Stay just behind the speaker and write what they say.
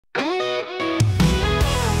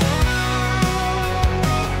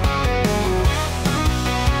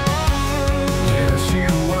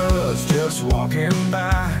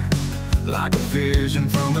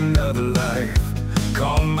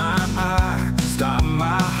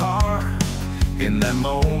In that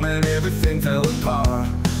moment everything fell apart.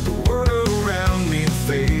 The world around me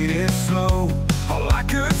faded slow. All I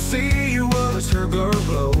could see was her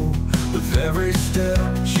glow. With every step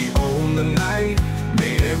she owned the night,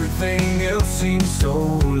 made everything else seem so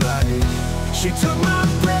light. She took my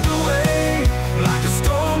breath away, like a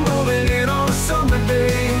storm rolling in on a summer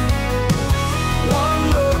day. One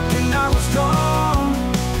look and I was gone,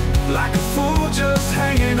 like a fool just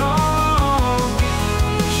hanging on.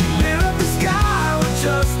 She lit up the sky with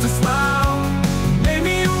just a smile, made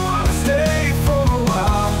me wanna stay for a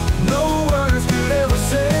while. No words could ever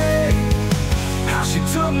say how she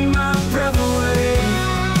took my breath away.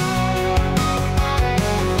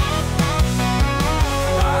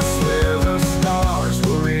 I swear the stars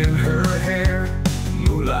were in her hair,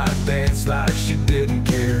 moonlight danced like she didn't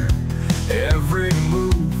care. Every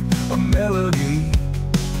move a melody,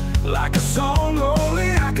 like a song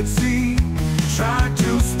only I could see. Tried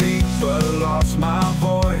to speak but lost my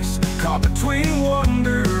voice, caught between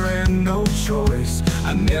wonder and no choice.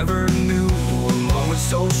 I never knew a moment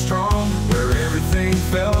so strong, where everything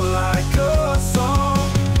felt like a song.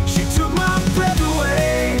 She took my breath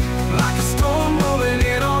away, like a storm rolling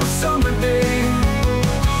in on a summer day.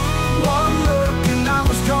 One look and I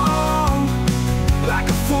was gone, like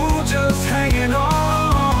a fool just hanging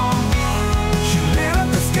on. She lit up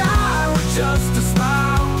the sky with just a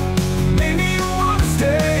smile, made me wanna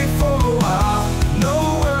stay for a while.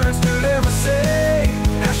 No words could ever say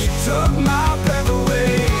how she took my breath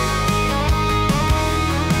away.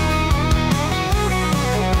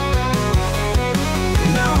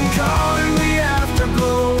 Now I'm caught in the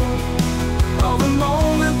afterglow of a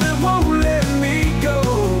moment that won't let me go.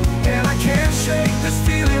 And I can't shake this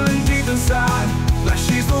feeling deep inside, like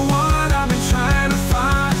she's the one I've been trying to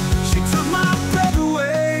find. She took my breath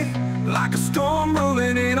away, like a storm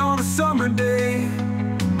rolling in on a summer day.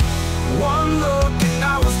 One look and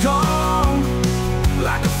I was gone,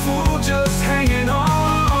 like a fool just hanging on.